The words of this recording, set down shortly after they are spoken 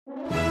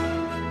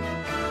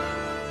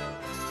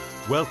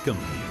Welcome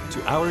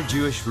to Our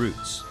Jewish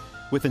Roots,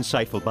 with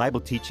insightful Bible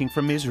teaching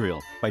from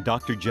Israel by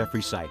Dr.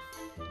 Jeffrey Seif.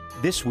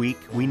 This week,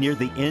 we near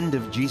the end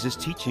of Jesus'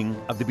 teaching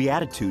of the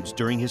Beatitudes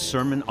during his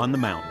Sermon on the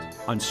Mount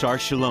on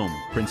Shalom,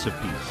 Prince of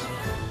Peace.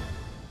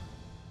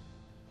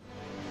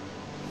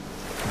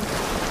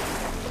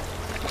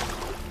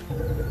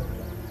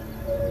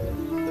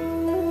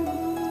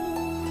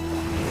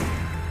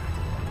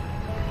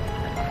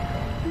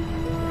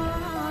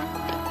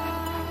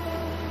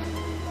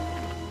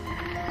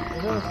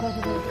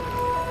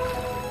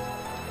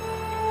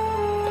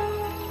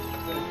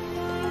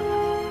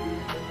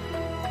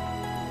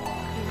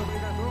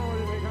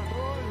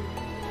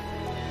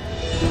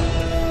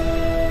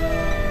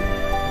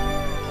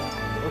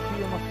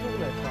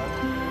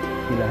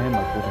 להם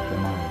מלכות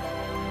השמיים.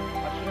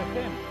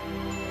 אשריכם.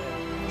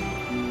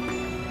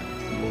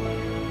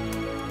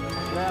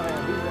 אשרי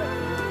הרעבים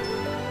והצמאים.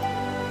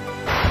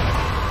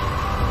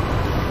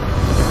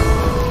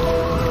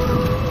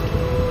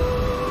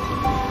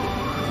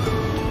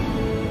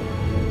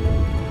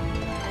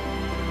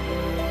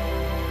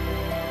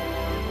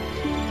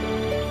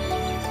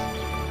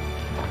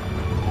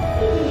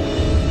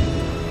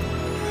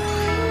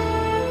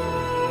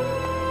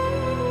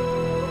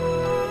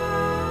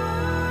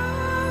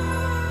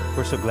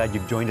 We're so glad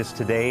you've joined us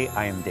today.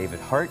 I am David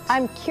Hart.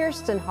 I'm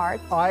Kirsten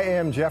Hart. I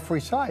am Jeffrey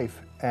Seif,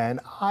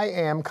 and I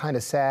am kind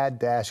of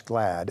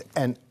sad-glad.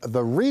 And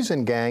the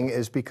reason, gang,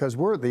 is because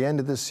we're at the end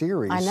of this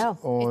series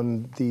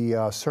on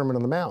the Sermon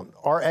on the Mount.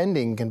 Our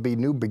ending can be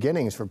new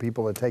beginnings for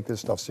people that take this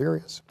stuff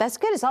serious. That's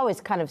good. It's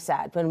always kind of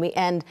sad when we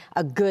end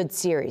a good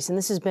series, and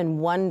this has been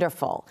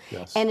wonderful.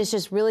 Yes. And it's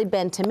just really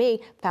been, to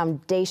me,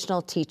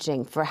 foundational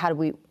teaching for how do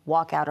we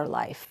walk out our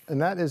life.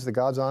 And that is the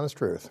God's honest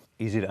truth.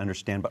 Easy to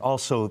understand, but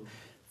also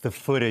the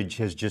footage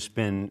has just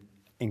been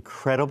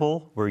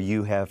incredible where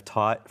you have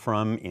taught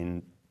from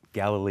in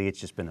Galilee. It's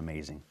just been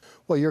amazing.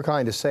 Well, you're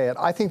kind to say it.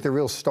 I think the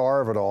real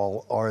star of it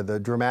all are the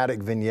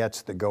dramatic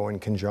vignettes that go in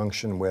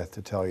conjunction with,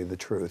 to tell you the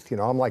truth. You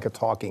know, I'm like a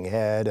talking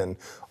head, and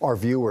our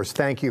viewers,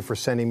 thank you for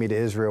sending me to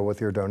Israel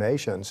with your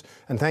donations,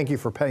 and thank you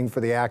for paying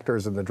for the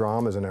actors and the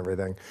dramas and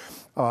everything.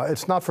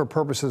 It's not for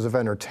purposes of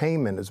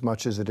entertainment as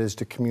much as it is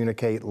to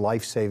communicate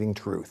life-saving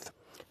truth.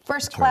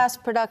 First-class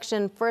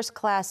production,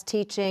 first-class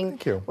teaching.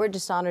 Thank you. We're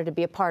just honored to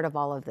be a part of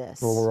all of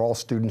this. Well, we're all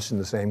students in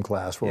the same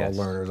class. We're Yes.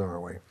 all learners,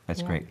 aren't we?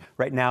 That's great.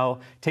 Right now,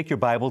 take your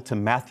Bible to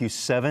Matthew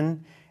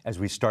 7 as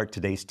we start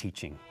today's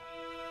teaching.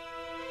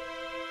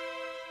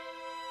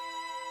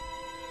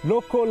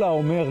 לא כל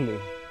האומר לי,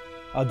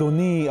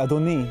 אדוני,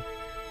 אדוני,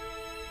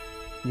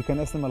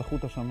 ייכנס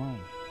למלכות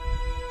השמיים.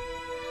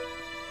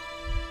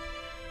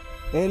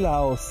 אלא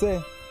העושה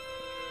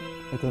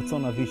את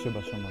רצון אבי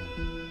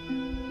שבשמיים.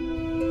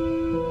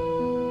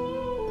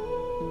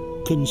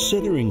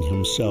 Considering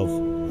himself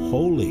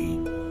holy,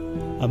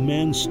 a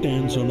man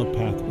stands on a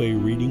pathway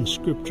reading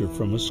scripture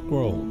from a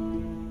scroll.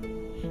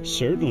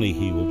 Certainly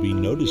he will be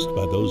noticed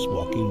by those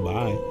walking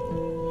by.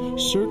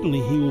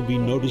 Certainly he will be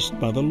noticed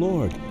by the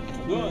Lord.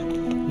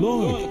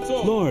 Lord,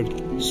 Lord,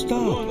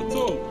 stop!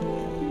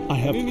 I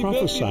have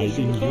prophesied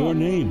in your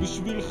name,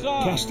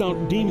 cast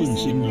out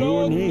demons in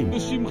your name,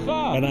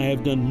 and I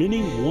have done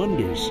many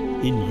wonders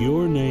in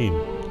your name.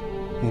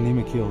 אני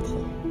מכיר אותך.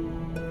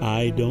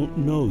 I don't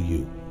know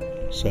you,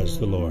 says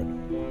the Lord,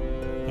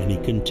 and he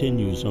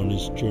continues on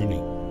his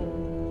journey.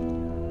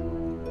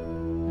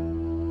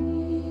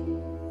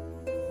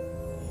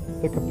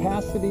 The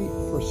capacity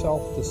for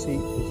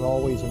self-deceit has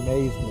always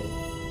amazed me.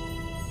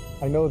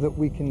 I know that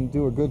we can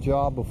do a good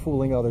job of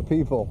fooling other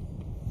people.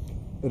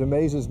 It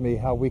amazes me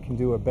how we can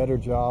do a better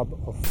job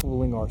of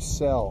fooling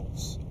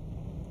ourselves.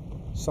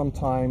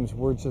 Sometimes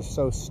we're just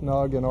so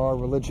snug in our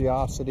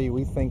religiosity,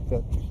 we think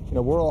that, you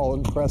know, we're all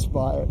impressed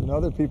by it and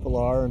other people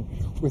are, and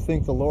we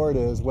think the Lord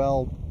is.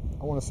 Well,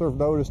 I want to serve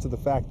notice to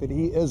the fact that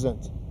he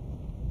isn't.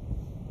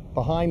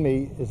 Behind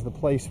me is the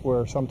place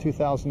where some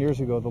 2,000 years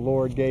ago the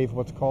Lord gave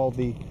what's called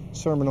the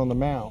Sermon on the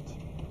Mount.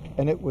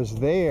 And it was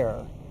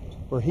there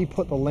where he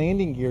put the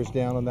landing gears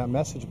down on that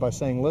message by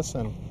saying,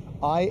 listen,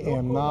 I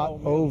am not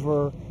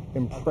over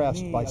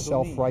impressed by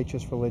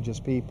self-righteous religious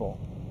people.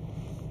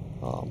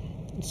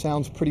 It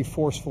sounds pretty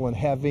forceful and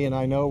heavy, and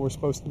I know we're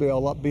supposed to be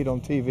all upbeat on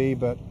TV,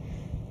 but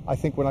I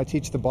think when I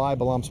teach the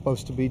Bible, I'm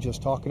supposed to be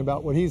just talking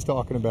about what he's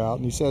talking about.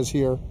 And he says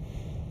here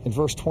in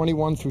verse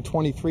 21 through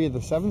 23 of the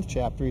 7th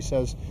chapter, he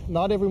says,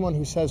 not everyone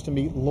who says to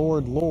me,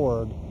 Lord,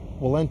 Lord,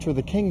 will enter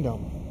the kingdom.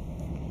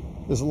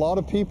 There's a lot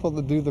of people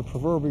that do the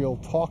proverbial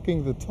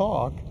talking the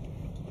talk,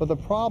 but the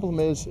problem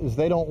is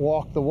they don't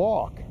walk the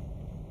walk.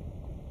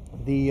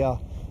 The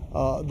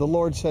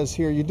Lord says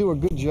here, you do a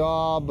good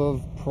job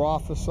of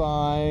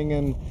prophesying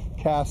and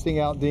casting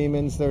out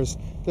demons. There's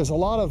a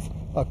lot of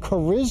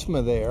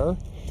charisma there,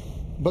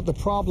 but the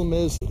problem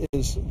is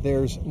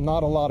there's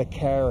not a lot of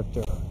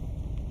character.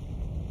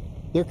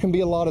 There can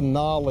be a lot of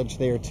knowledge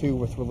there too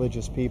with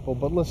religious people,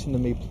 but listen to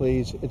me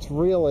please, it's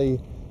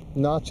really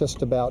not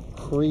just about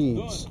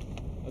creeds,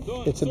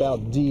 it's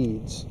about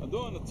deeds.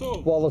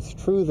 While it's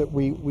true that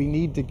we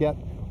need to get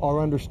our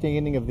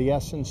understanding of the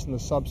essence and the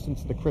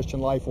substance of the Christian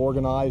life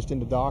organized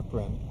into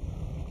doctrine.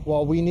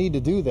 While we need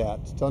to do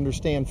that, to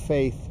understand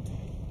faith,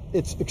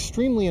 it's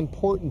extremely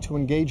important to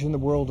engage in the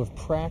world of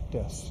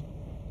practice.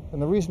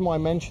 And the reason why I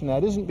mention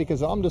that isn't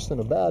because I'm just in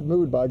a bad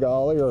mood, by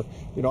golly, or,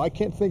 I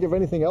can't think of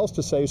anything else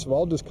to say, so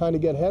I'll just kind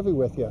of get heavy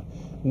with you.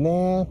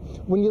 Nah,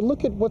 when you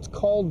look at what's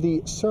called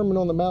the Sermon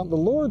on the Mount, the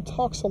Lord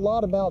talks a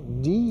lot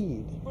about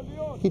deed.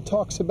 He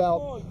talks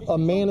about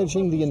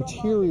managing the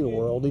interior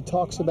world. He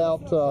talks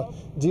about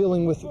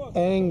dealing with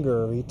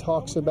anger. He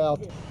talks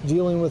about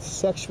dealing with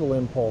sexual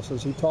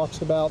impulses. He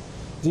talks about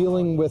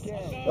dealing with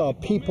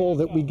people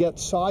that we get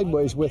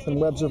sideways with in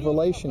webs of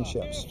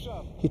relationships.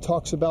 He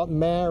talks about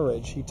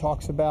marriage. He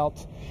talks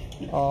about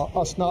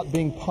us not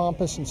being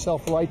pompous and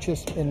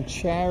self-righteous in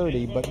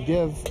charity, but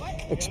give,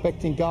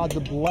 expecting God to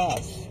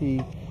bless.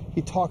 He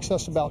talks to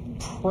us about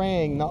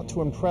praying not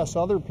to impress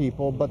other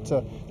people, but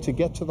to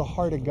get to the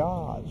heart of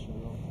God.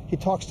 He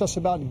talks to us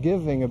about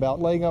giving,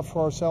 about laying up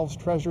for ourselves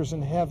treasures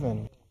in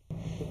heaven.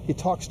 He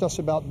talks to us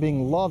about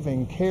being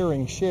loving,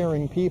 caring,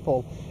 sharing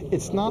people.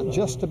 It's not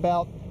just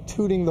about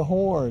tooting the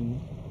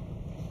horn.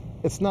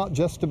 It's not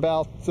just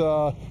about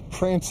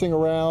prancing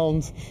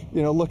around,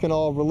 looking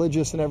all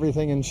religious and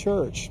everything in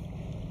church.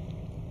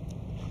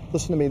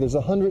 Listen to me, there's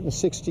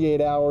 168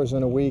 hours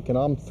in a week, and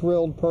I'm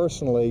thrilled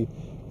personally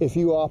if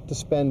you opt to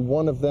spend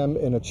one of them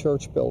in a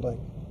church building.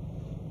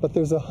 But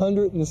there's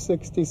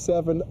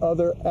 167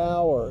 other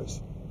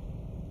hours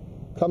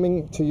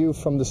coming to you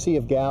from the Sea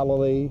of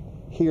Galilee,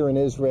 here in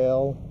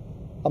Israel.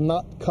 I'm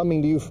not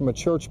coming to you from a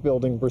church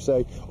building per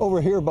se.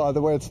 Over here, by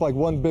the way, it's like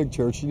one big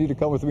church. You need to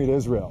come with me to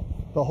Israel.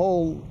 The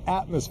whole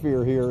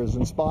atmosphere here is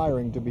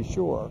inspiring, to be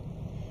sure.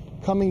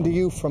 Coming to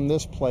you from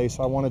this place,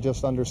 I want to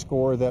just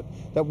underscore that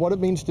what it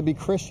means to be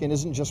Christian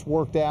isn't just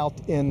worked out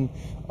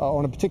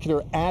on a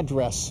particular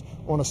address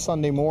on a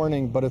Sunday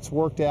morning, but it's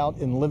worked out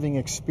in living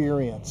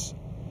experience.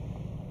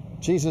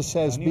 Jesus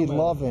says, be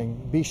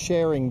loving, be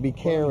sharing, be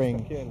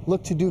caring.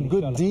 Look to do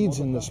good deeds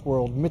in this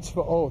world,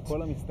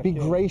 mitzvahot. Be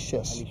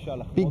gracious,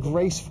 be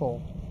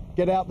graceful.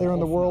 Get out there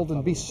in the world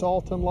and be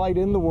salt and light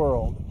in the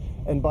world.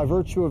 And by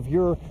virtue of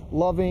your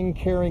loving,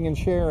 caring, and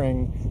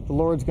sharing, the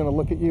Lord's going to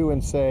look at you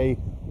and say,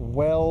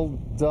 well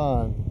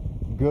done,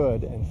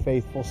 good and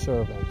faithful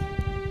servant.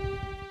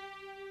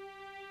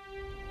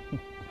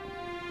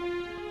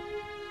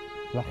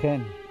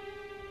 לכן,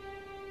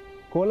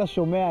 כל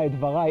השומע את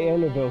דבריי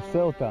אלה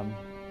ועושה אותם,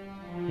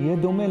 יהיה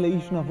דומה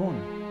לאיש נבון,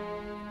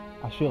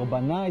 אשר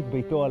בנה את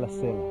ביתו על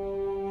הסלע.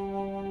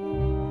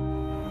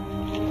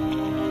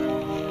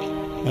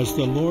 As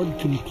the Lord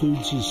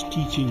concludes his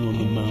teaching on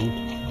the Mount,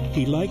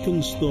 he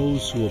likens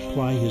those who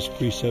apply his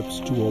precepts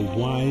to a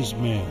wise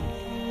man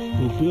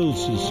who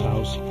builds his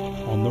house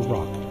on the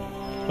rock.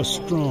 A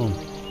strong,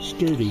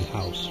 sturdy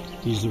house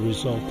is the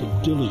result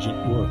of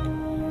diligent work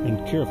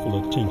and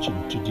careful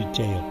attention to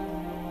detail.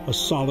 A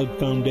solid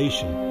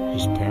foundation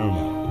is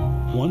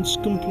paramount. Once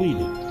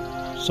completed,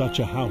 such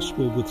a house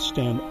will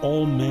withstand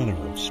all manner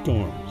of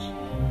storms.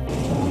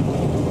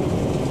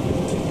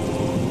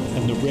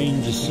 And the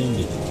rain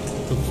descended,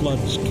 the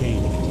floods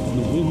came, and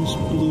the winds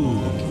blew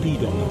and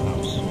beat on the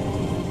house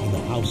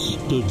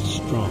stood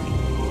strong.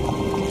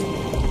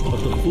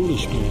 But the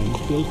foolish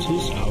man built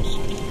his house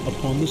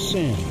upon the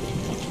sand,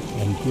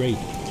 and great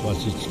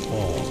was its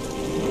fall.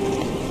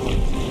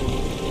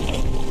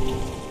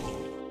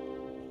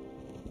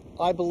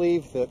 I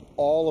believe that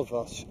all of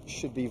us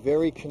should be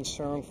very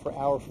concerned for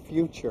our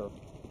future.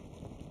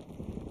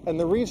 And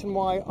the reason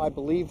why I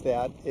believe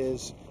that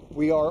is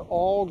we are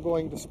all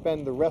going to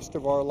spend the rest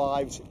of our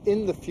lives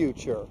in the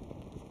future.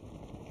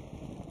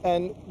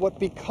 And what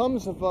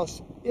becomes of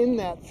us in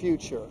that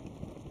future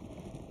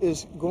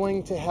is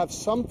going to have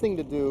something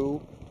to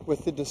do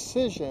with the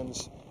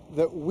decisions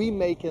that we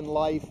make in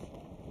life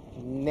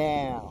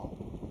now.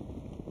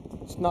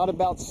 It's not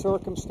about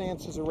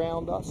circumstances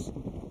around us.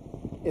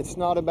 It's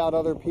not about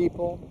other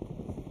people.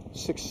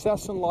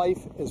 Success in life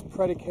is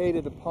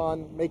predicated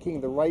upon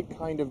making the right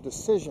kind of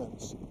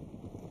decisions.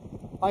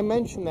 I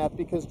mention that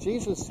because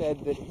Jesus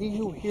said that he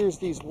who hears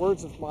these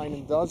words of mine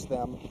and does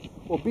them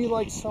will be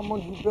like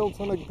someone who builds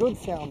on a good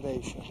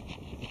foundation.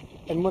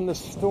 And when the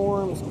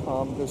storms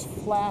come, there's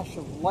flash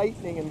of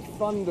lightning and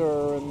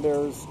thunder, and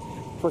there's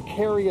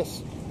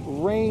precarious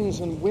rains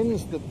and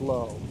winds that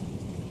blow.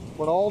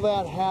 When all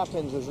that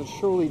happens, as it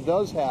surely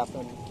does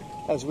happen,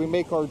 as we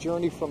make our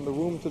journey from the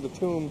womb to the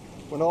tomb,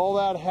 when all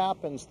that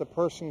happens, the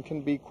person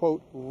can be,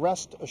 quote,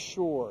 rest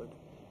assured.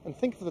 And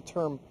think of the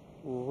term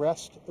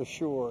rest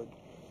assured.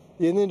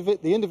 The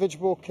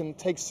individual can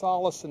take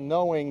solace in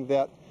knowing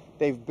that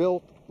they've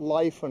built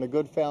life on a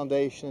good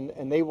foundation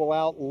and they will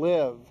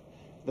outlive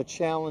the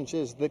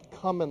challenges that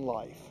come in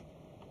life.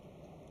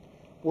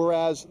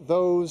 Whereas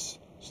those,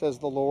 says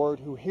the Lord,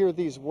 who hear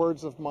these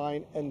words of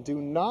mine and do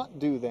not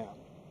do them,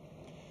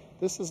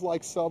 this is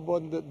like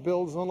someone that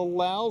builds on a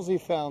lousy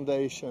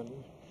foundation.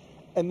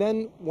 And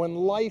then when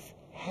life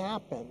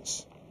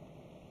happens,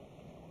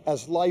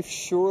 as life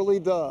surely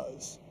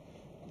does,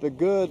 the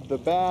good, the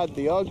bad,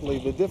 the ugly,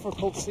 the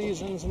difficult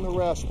seasons and the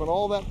rest, when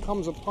all that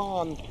comes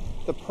upon,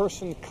 the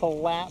person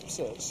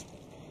collapses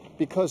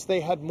because they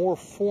had more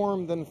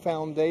form than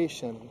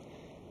foundation.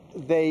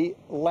 They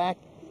lack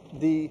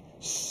the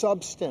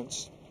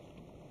substance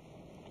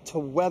to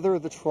weather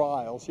the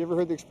trials. You ever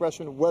heard the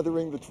expression,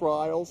 weathering the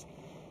trials?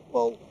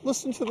 Well,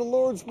 listen to the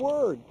Lord's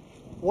word.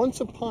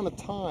 Once upon a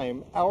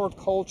time, our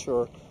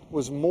culture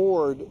was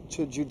moored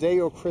to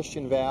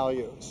Judeo-Christian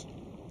values.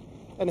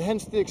 And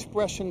hence the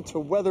expression to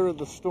weather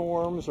the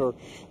storms, or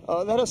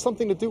that has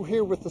something to do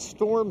here with the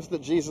storms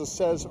that Jesus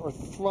says are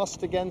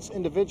thrust against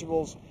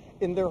individuals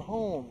in their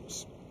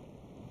homes.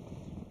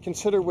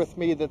 Consider with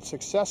me that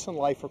success in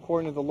life,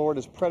 according to the Lord,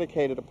 is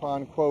predicated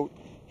upon, quote,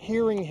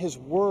 hearing his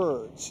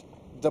words.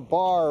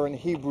 Dabar in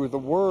Hebrew, the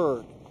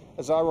word,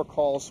 as I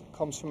recall,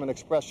 comes from an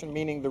expression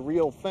meaning the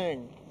real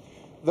thing.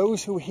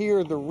 Those who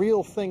hear the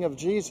real thing of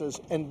Jesus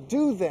and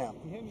do them,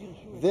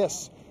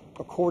 this,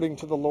 according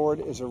to the Lord,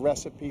 is a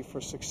recipe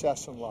for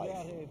success in life.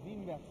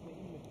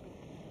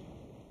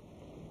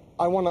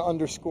 I want to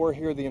underscore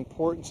here the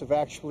importance of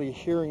actually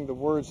hearing the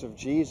words of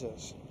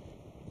Jesus.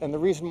 And the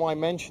reason why I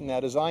mention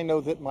that is I know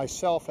that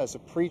myself, as a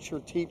preacher,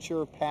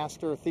 teacher,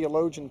 pastor,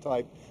 theologian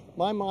type,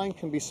 my mind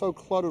can be so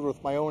cluttered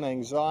with my own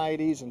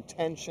anxieties and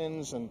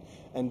tensions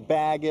and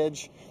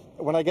baggage.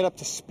 When I get up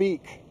to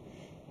speak,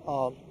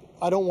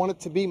 I don't want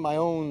it to be my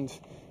own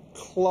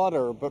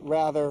clutter, but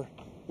rather,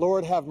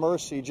 Lord, have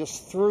mercy,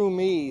 just through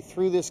me,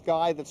 through this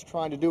guy that's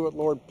trying to do it,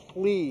 Lord,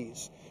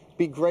 please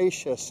be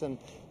gracious and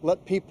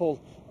let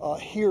people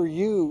hear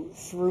you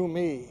through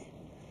me.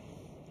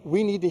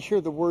 We need to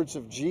hear the words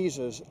of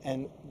Jesus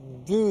and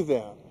do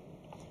them.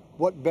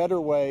 What better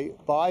way,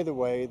 by the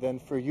way, than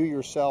for you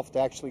yourself to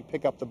actually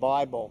pick up the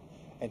Bible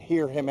and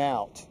hear him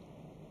out?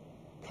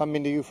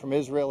 Coming to you from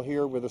Israel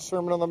here where the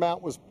Sermon on the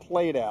Mount was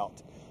played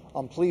out,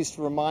 I'm pleased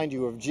to remind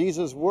you of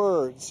Jesus'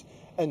 words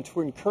and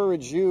to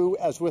encourage you,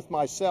 as with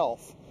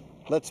myself,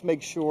 let's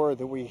make sure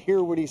that we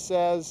hear what he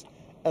says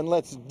and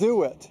let's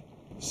do it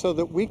so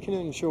that we can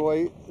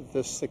enjoy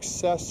the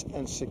success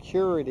and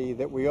security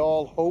that we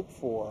all hope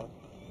for,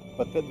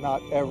 but that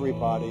not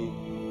everybody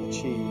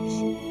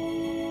achieves.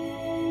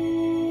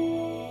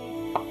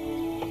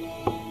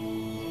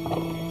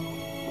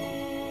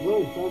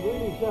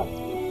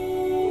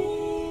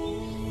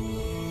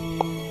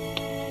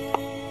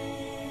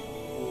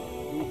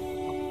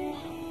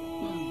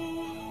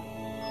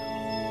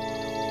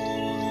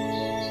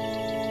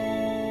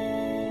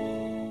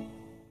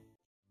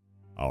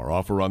 Our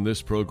offer on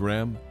this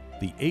program,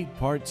 the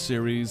 8-part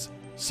series,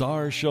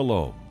 Sar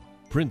Shalom,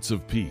 Prince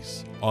of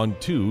Peace, on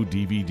 2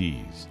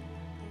 DVDs.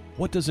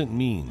 What does it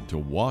mean to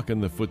walk in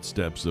the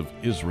footsteps of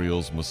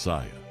Israel's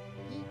Messiah?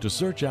 To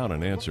search out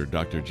and answer,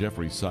 Dr.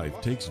 Jeffrey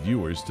Seif takes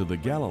viewers to the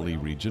Galilee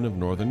region of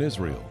northern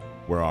Israel,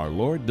 where our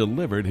Lord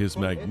delivered his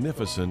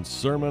magnificent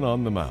Sermon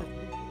on the Mount.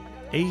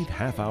 8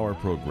 half-hour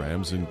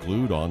programs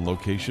include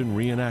on-location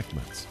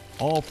reenactments,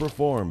 all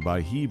performed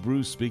by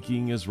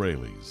Hebrew-speaking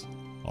Israelis.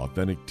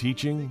 Authentic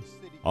teaching,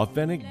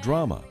 authentic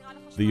drama,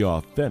 the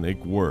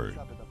authentic word.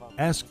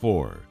 Ask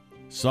for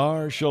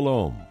Sar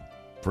Shalom,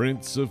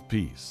 Prince of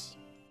Peace.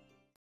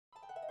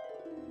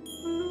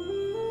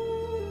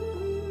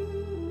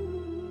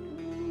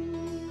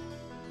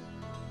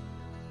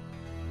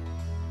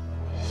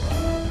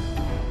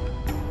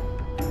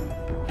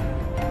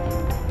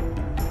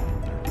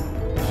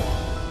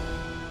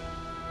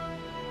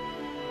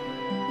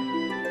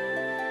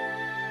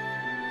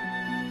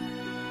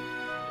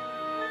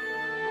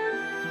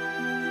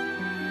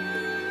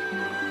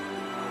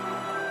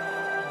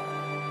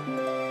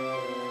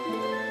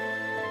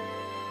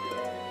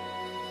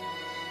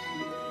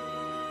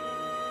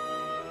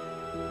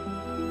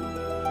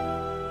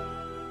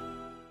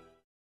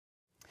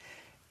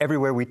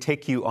 Everywhere we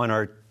take you on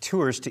our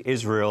tours to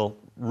Israel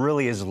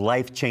really is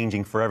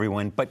life-changing for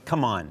everyone. But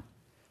come on,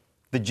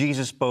 the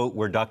Jesus boat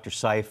where Dr.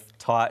 Seif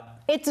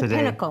taught It's today. a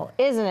pinnacle,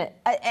 isn't it?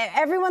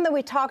 Everyone that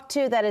we talked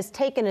to that has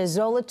taken a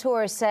Zola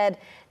tour said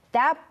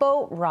that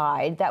boat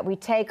ride that we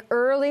take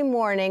early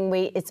morning,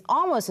 it's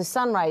almost a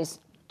sunrise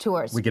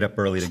tour. We get up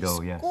early to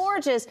go, yes.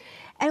 Gorgeous.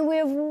 And we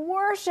have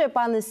worship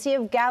on the Sea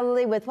of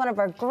Galilee with one of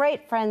our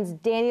great friends,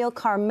 Daniel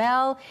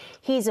Carmel.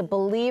 He's a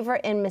believer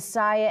in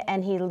Messiah,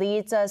 and he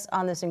leads us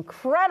on this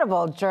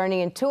incredible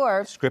journey and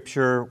tour.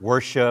 Scripture,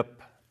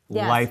 worship,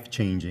 Yes.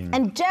 life-changing.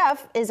 And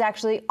Jeff is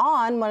actually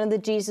on one of the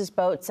Jesus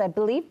boats, I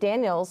believe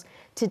Daniel's,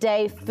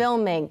 today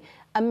filming.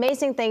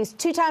 Amazing things.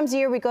 2 times a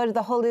year we go to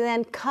the Holy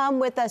Land. Come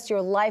with us,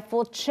 your life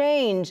will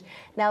change.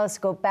 Now let's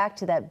go back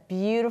to that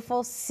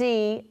beautiful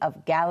Sea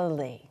of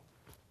Galilee.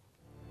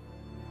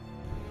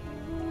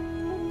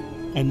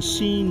 And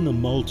seeing the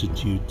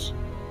multitudes,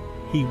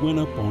 he went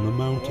up on a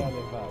mountain,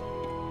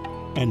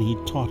 and he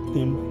taught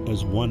them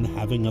as one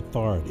having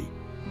authority.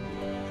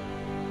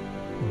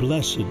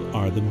 Blessed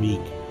are the meek,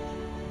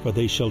 for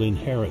they shall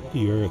inherit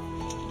the earth.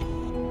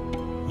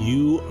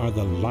 You are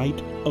the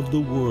light of the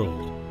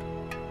world.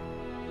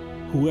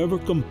 Whoever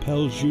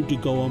compels you to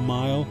go a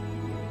mile,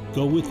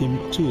 go with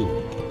him 2.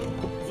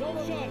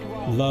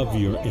 Love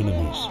your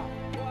enemies.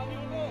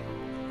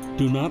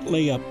 Do not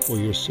lay up for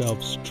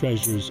yourselves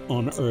treasures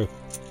on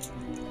earth.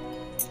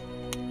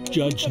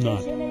 Judge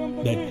not,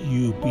 that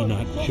you be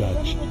not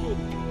judged.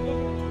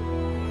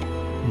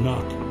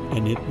 Knock,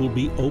 and it will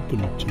be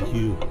opened to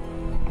you.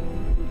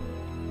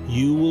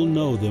 You will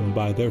know them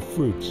by their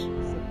fruits.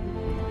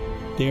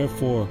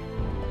 Therefore,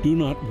 do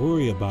not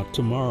worry about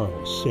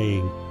tomorrow,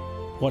 saying,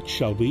 what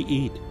shall we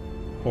eat?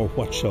 Or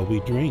what shall we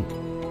drink?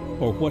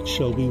 Or what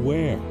shall we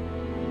wear?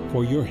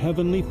 For your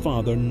heavenly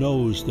Father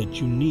knows that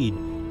you need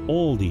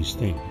all these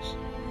things.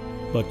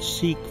 But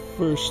seek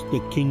first the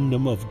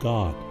kingdom of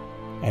God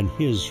and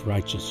his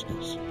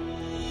righteousness,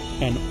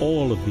 and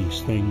all of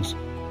these things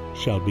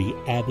shall be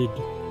added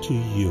to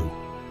you.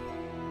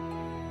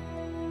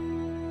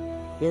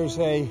 There's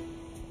a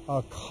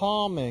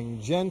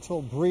calming,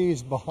 gentle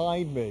breeze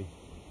behind me,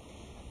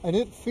 and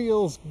it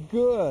feels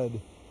good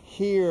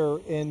here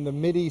in the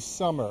mid-east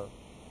summer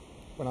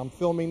when I'm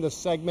filming this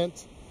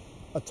segment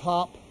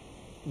atop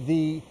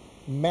the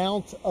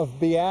Mount of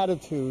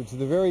Beatitudes,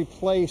 the very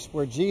place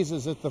where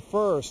Jesus at the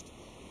first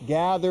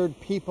gathered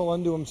people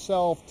unto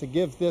himself to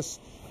give this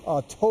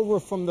Torah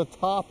from the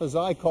top, as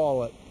I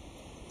call it,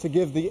 to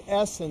give the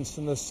essence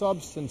and the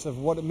substance of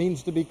what it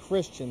means to be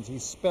Christians. He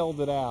spelled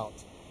it out.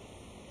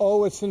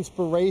 Oh, it's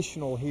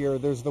inspirational here.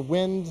 There's the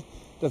wind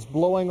that's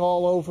blowing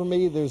all over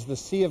me. There's the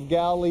Sea of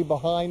Galilee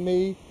behind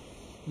me.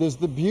 There's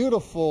the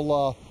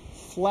beautiful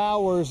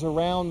flowers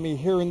around me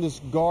here in this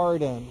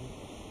garden.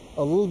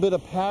 A little bit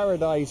of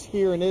paradise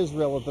here in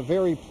Israel at the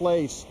very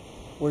place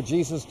where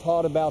Jesus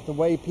taught about the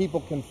way people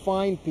can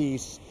find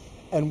peace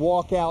and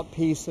walk out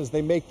peace as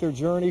they make their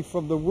journey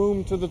from the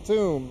womb to the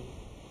tomb.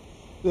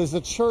 There's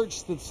a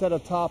church that's set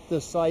atop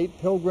this site.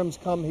 Pilgrims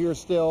come here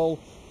still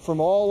from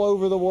all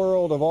over the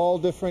world of all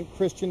different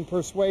Christian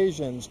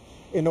persuasions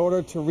in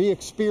order to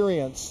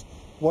re-experience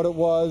what it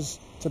was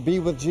to be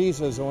with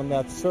Jesus on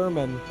that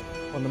Sermon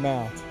on the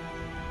Mount.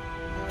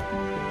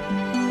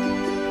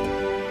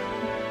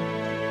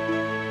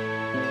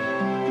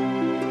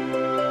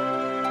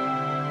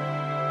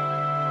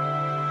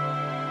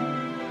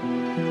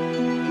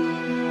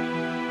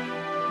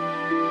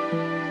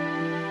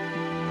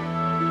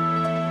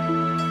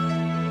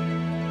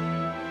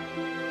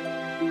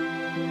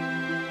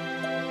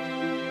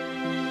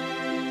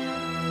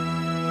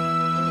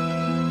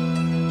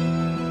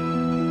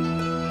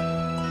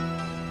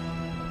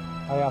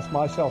 I asked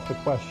myself the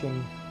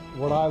question,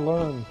 what I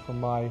learned from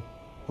my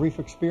brief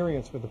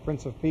experience with the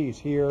Prince of Peace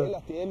here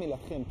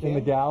in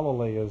the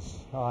Galilee as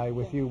I,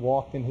 with you,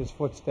 walked in his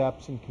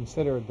footsteps and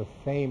considered the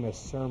famous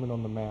Sermon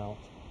on the Mount.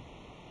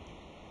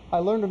 I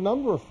learned a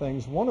number of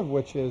things, one of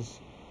which is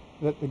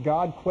that the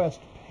God quest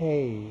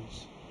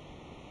pays.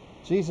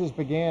 Jesus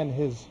began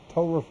his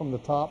Torah from the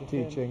top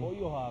teaching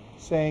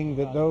saying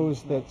that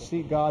those that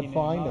seek God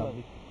find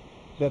him,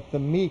 that the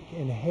meek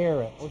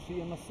inherit,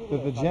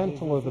 that the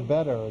gentle are the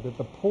better, that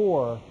the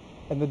poor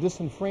and the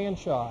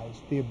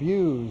disenfranchised, the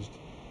abused,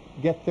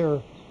 get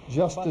their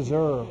just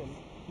deserve.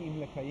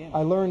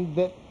 I learned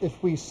that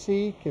if we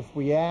seek, if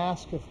we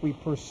ask, if we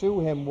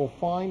pursue him, we'll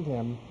find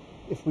him,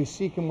 if we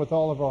seek him with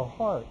all of our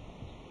heart.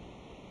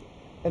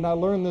 And I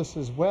learned this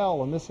as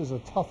well, and this is a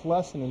tough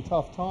lesson in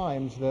tough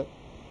times, that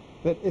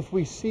if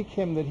we seek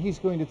him, that he's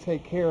going to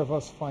take care of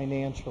us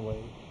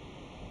financially.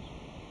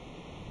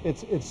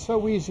 It's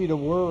so easy to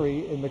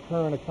worry in the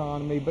current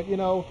economy, but you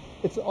know,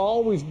 it's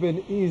always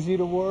been easy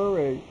to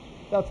worry.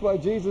 That's why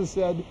Jesus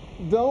said,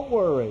 don't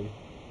worry.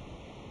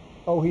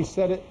 Oh, he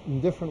said it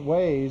in different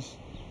ways,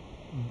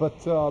 but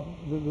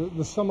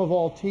the sum of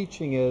all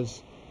teaching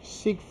is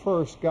seek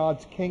first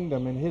God's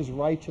kingdom and his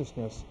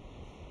righteousness,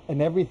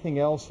 and everything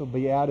else will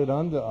be added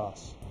unto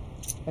us.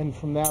 And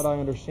from that I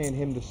understand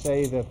him to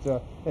say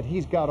that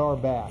he's got our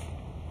back.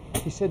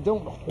 He said,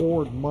 don't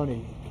hoard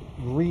money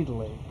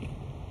greedily.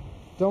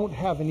 Don't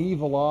have an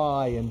evil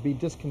eye and be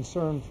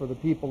disconcerted for the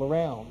people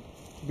around.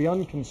 Be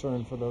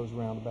unconcerned for those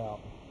round about.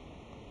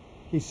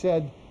 He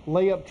said,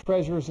 lay up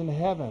treasures in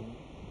heaven,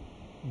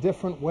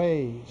 different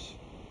ways.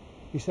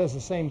 He says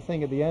the same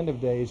thing at the end of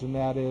days, and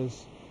that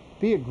is,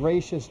 be a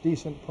gracious,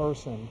 decent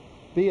person.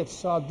 Be a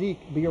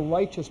tzaddik, be a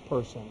righteous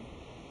person.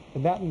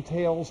 And that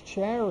entails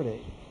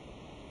charity.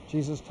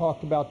 Jesus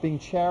talked about being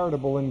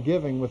charitable and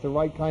giving with the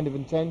right kind of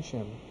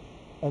intention.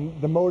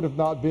 And the motive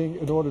not being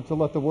in order to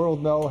let the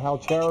world know how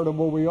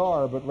charitable we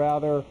are, but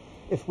rather,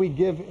 if we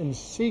give in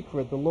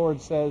secret, the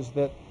Lord says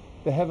that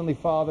the Heavenly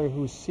Father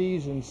who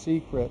sees in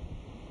secret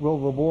will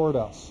reward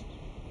us.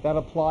 That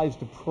applies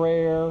to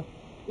prayer.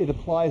 It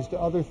applies to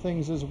other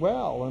things as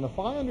well. And if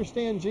I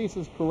understand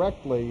Jesus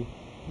correctly,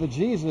 the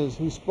Jesus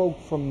who spoke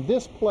from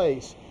this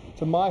place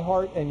to my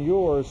heart and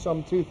yours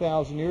some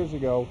 2,000 years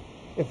ago,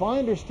 if I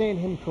understand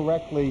him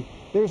correctly,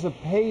 there's a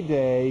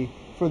payday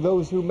for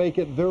those who make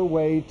it their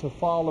way to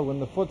follow in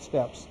the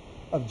footsteps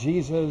of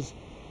Jesus,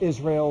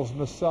 Israel's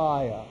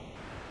Messiah.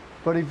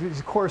 But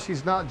of course,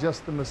 he's not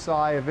just the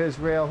Messiah of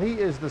Israel. He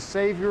is the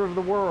Savior of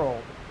the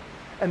world.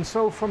 And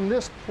so from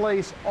this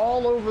place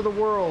all over the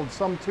world,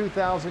 some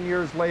 2,000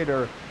 years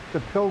later, the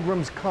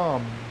pilgrims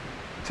come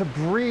to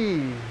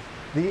breathe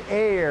the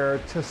air,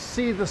 to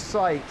see the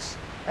sights,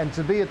 and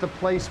to be at the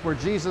place where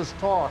Jesus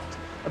talked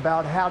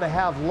about how to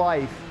have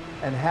life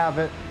and have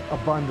it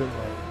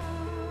abundantly.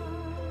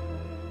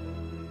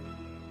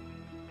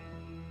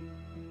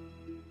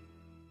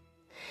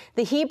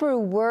 The Hebrew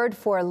word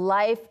for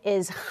life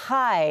is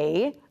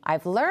chai.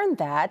 I've learned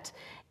that.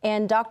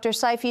 And Dr.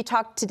 Seif, you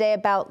talked today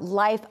about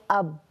life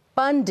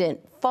abundant,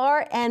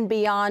 far and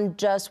beyond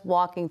just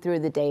walking through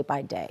the day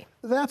by day.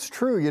 That's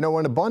true. You know,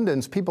 in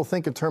abundance, people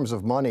think in terms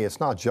of money.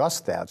 It's not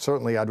just that.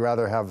 Certainly, I'd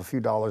rather have a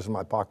few dollars in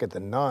my pocket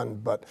than none,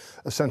 but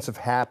a sense of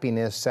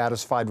happiness,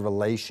 satisfied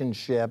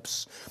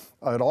relationships,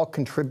 it all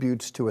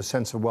contributes to a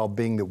sense of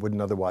well-being that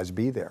wouldn't otherwise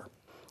be there.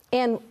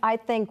 And I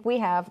think we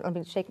have, let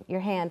me shake your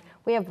hand,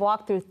 we have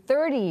walked through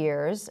 30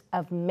 years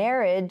of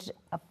marriage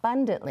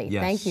abundantly.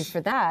 Yes. Thank you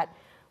for that.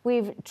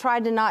 We've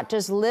tried to not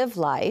just live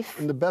life.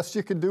 And the best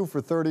you can do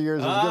for 30 years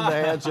is give them a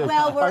handshake.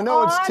 Well, we're I know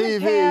on it's TV.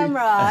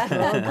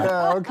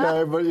 camera.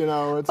 okay, but you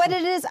know, it's... But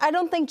it is, I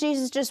don't think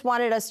Jesus just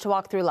wanted us to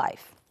walk through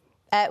life.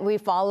 We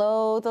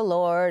follow the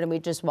Lord and we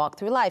just walk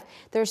through life.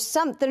 There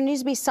needs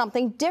to be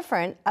something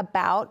different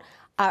about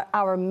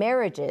our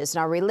marriages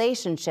and our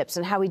relationships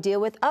and how we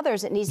deal with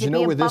others. It needs to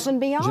be above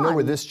and beyond. Do you know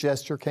where this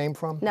gesture came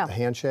from? No. The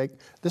handshake?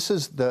 This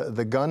is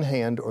the gun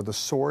hand or the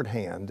sword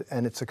hand,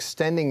 and it's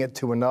extending it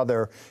to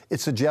another.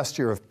 It's a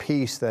gesture of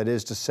peace, that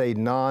is to say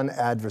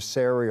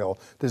non-adversarial.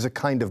 There's a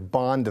kind of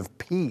bond of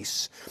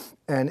peace.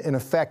 And in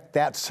effect,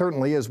 that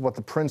certainly is what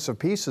the Prince of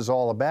Peace is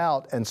all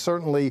about, and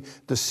certainly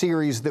the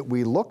series that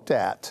we looked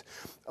at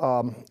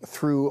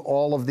through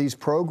all of these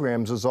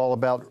programs is all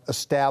about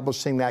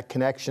establishing that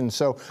connection.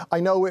 So I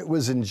know it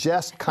was in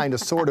jest, kind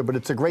of, sort of, but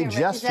it's a great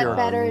gesture. Is that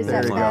better? Is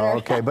there that you better? go.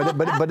 Okay,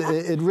 but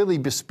it really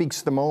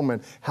bespeaks the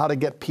moment, how to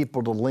get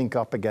people to link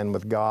up again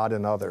with God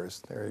and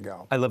others. There you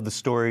go. I love the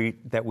story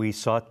that we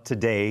saw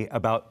today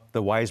about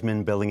the wise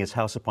man building his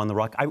house upon the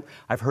rock.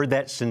 I've heard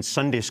that since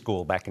Sunday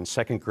school back in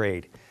 2nd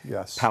grade.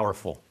 Yes.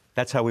 Powerful.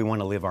 That's how we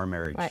want to live our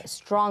marriage. Right,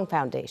 strong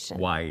foundation.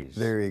 Wise.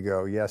 There you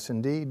go. Yes,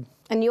 indeed.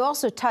 And you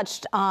also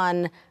touched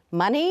on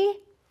money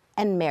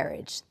and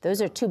marriage.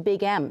 Those are two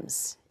big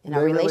M's in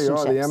our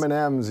relationships. They really are, the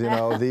M&Ms, you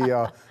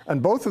know.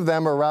 And both of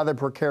them are rather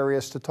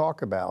precarious to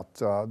talk about.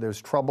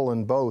 There's trouble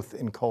in both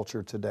in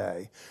culture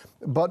today.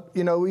 But,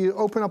 you know, you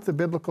open up the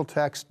biblical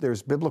text,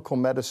 there's biblical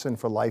medicine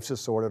for life's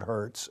assorted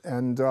hurts.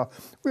 And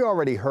we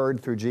already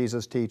heard through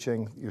Jesus'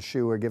 teaching,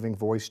 Yeshua giving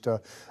voice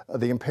to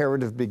the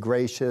imperative, be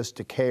gracious,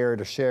 to care,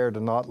 to share, to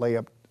not lay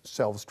up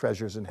selves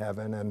treasures in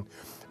heaven.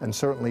 And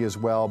certainly as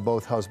well,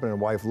 both husband and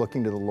wife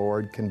looking to the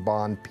Lord can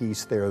bond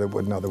peace there that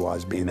wouldn't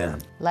otherwise be there.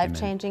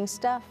 Life-changing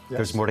stuff. Yes.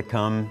 There's more to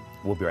come.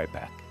 We'll be right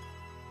back.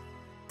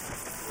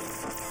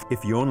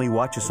 If you only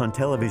watch us on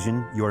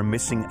television, you are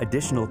missing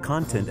additional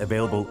content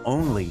available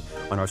only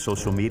on our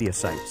social media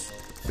sites,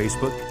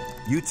 Facebook,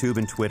 YouTube,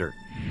 and Twitter.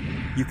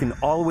 You can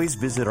always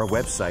visit our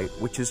website,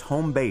 which is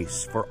home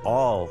base for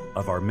all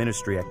of our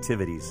ministry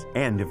activities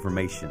and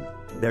information.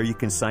 There you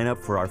can sign up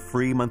for our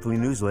free monthly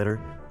newsletter,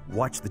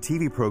 watch the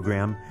TV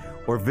program,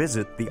 or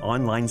visit the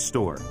online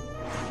store.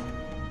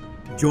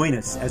 Join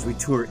us as we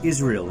tour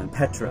Israel and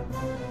Petra.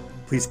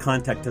 Please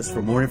contact us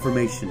for more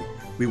information.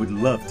 We would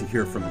love to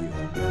hear from you.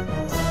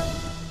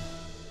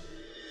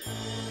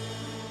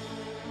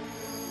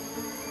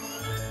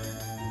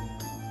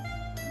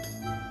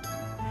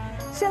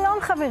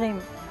 Shalom,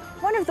 Chaverim.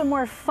 One of the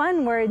more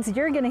fun words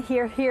you're going to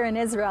hear here in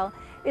Israel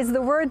is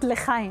the word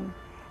l'chaim.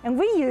 And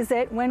we use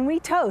it when we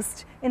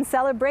toast in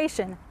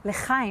celebration,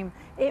 l'chaim.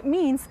 It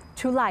means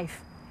to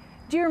life.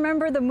 Do you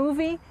remember the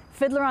movie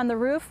Fiddler on the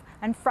Roof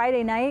on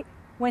Friday night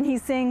when he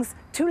sings,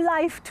 to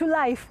life,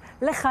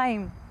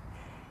 l'chaim?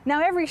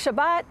 Now every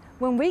Shabbat,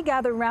 when we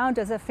gather round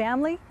as a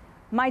family,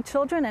 my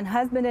children and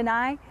husband and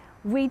I,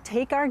 we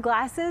take our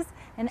glasses,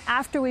 and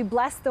after we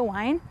bless the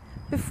wine,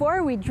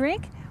 before we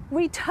drink,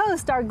 we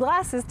toast our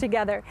glasses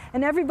together,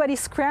 and everybody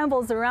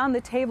scrambles around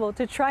the table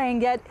to try and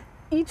get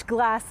each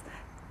glass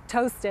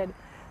toasted.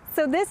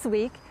 So this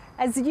week,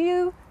 as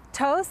you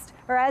toast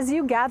or as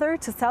you gather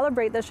to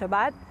celebrate the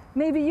Shabbat,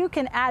 maybe you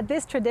can add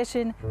this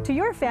tradition to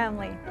your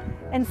family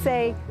and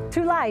say,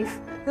 to life,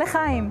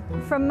 l'chaim,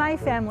 from my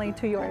family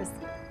to yours.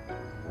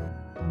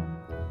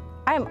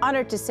 I am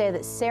honored to say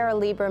that Sarah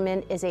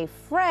Lieberman is a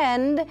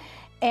friend,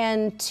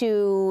 and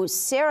to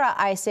Sarah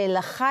I say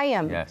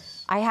l'chaim.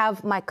 Yes. I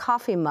have my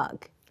coffee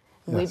mug.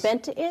 Yes. We've been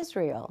to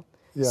Israel.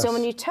 Yes. So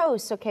when you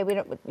toast, okay,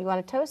 you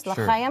want to toast? Sure.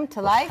 L'chaim,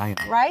 to life, L'chaim.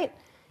 right?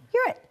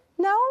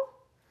 No?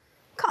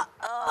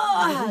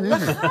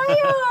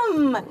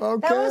 L'chaim!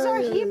 Okay. That was our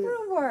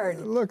Hebrew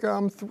word. Look,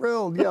 I'm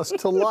thrilled. Yes,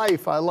 to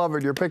life. I love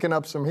it. You're picking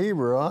up some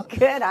Hebrew, huh?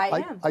 Good, I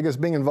am. I guess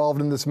being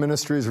involved in this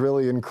ministry has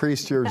really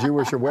increased your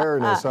Jewish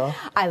awareness, huh?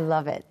 I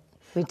love it.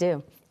 We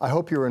do. I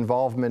hope your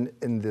involvement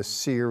in this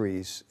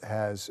series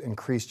has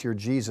increased your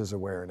Jesus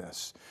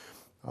awareness.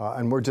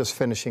 And we're just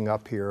finishing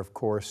up here, of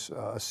course,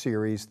 a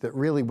series that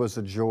really was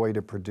a joy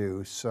to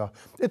produce.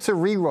 It's a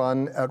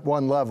rerun at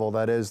one level,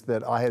 that is,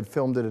 that I had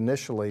filmed it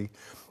initially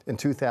in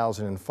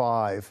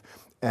 2005.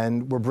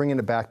 And we're bringing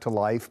it back to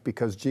life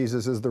because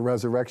Jesus is the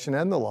resurrection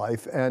and the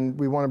life. And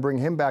we want to bring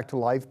him back to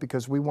life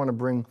because we want to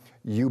bring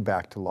you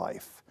back to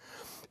life.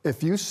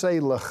 If you say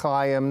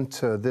l'chaim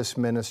to this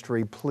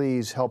ministry,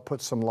 please help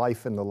put some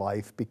life in the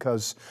life,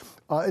 because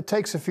it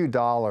takes a few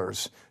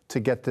dollars to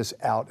get this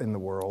out in the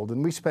world.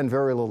 And we spend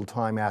very little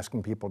time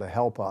asking people to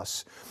help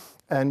us.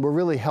 And we're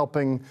really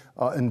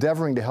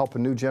endeavoring to help a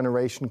new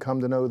generation come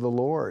to know the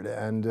Lord.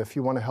 And if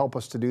you want to help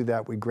us to do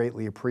that, we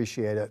greatly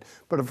appreciate it.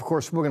 But of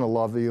course, we're going to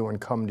love you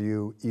and come to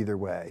you either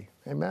way.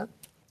 Amen?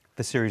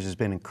 The series has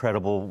been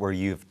incredible, where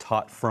you've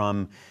taught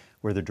from,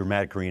 where the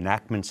dramatic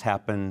reenactments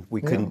happen.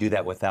 We couldn't do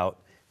that without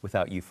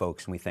you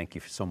folks, and we thank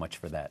you so much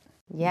for that.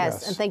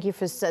 Yes, and thank you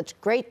for such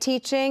great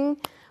teaching.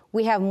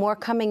 We have more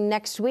coming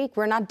next week.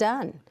 We're not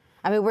done.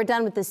 I mean, we're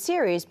done with the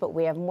series, but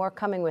we have more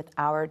coming with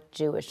Our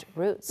Jewish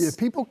Roots. If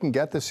people can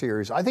get the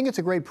series, I think it's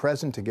a great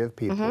present to give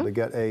people, to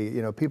get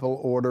people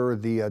order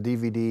the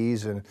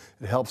DVDs, and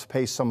it helps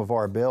pay some of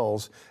our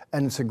bills.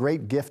 And it's a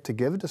great gift to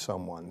give to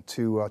someone,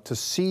 to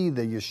see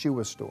the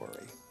Yeshua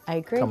story. I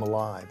agree. Come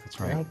alive.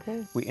 That's right. I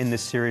agree. We end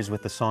this series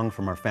with a song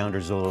from our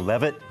founder, Zola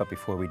Levitt. But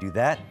before we do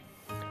that,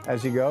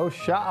 as you go,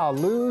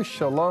 Sha'alu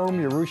Shalom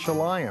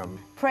Yerushalayim.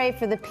 Pray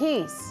for the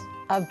peace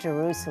of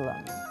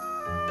Jerusalem.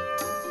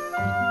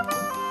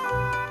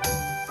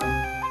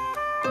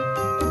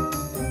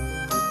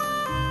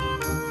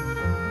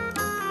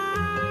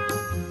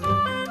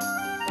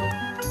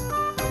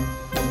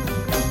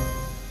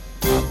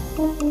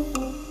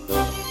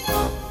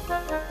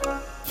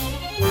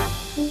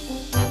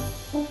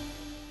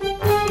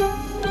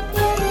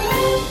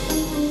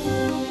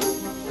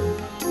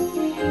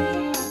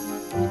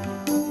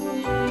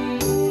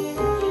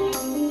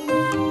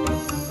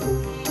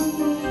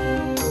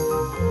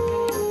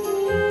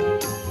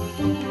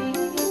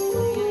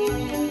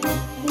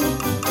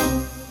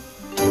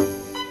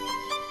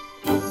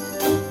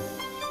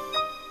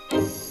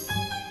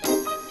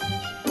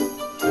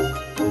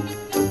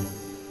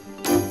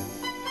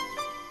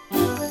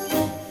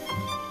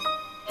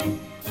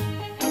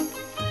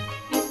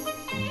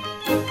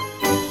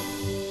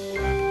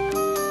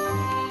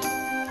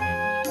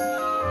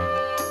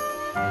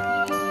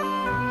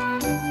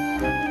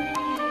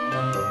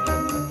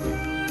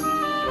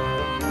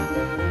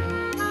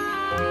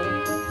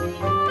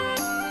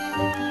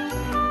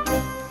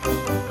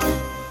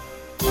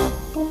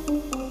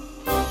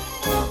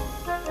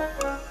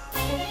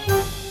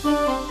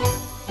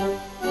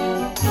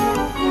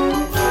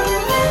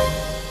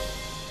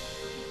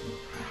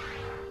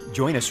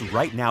 join us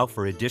right now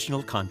for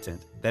additional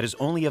content that is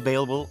only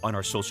available on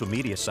our social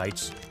media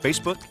sites,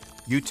 Facebook,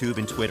 YouTube,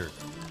 and Twitter.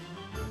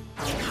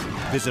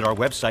 Visit our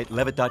website,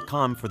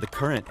 levitt.com, for the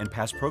current and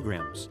past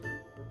programs,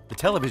 the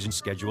television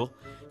schedule,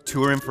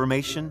 tour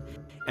information,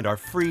 and our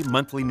free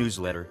monthly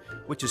newsletter,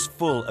 which is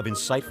full of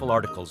insightful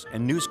articles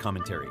and news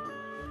commentary.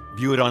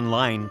 View it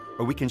online,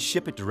 or we can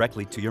ship it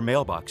directly to your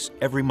mailbox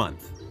every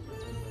month.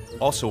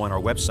 Also on our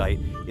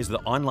website is the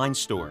online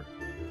store.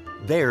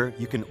 There,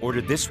 you can order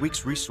this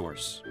week's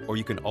resource, or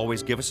you can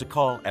always give us a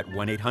call at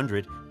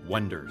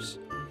 1-800-WONDERS.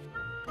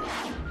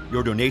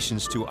 Your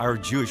donations to Our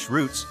Jewish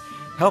Roots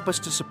help us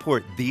to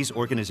support these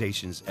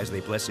organizations as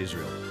they bless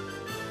Israel.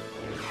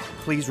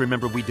 Please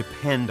remember, we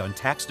depend on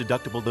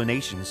tax-deductible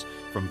donations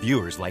from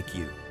viewers like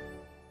you.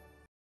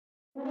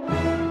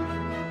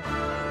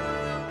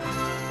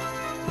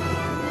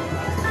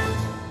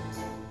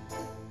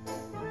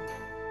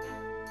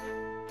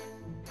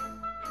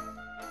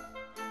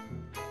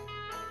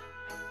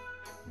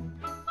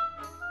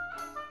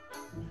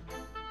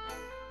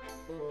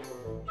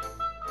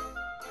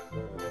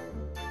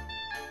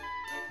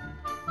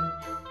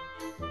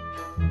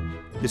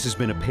 This has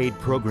been a paid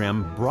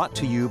program brought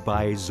to you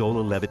by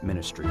Zola Levitt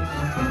Ministry.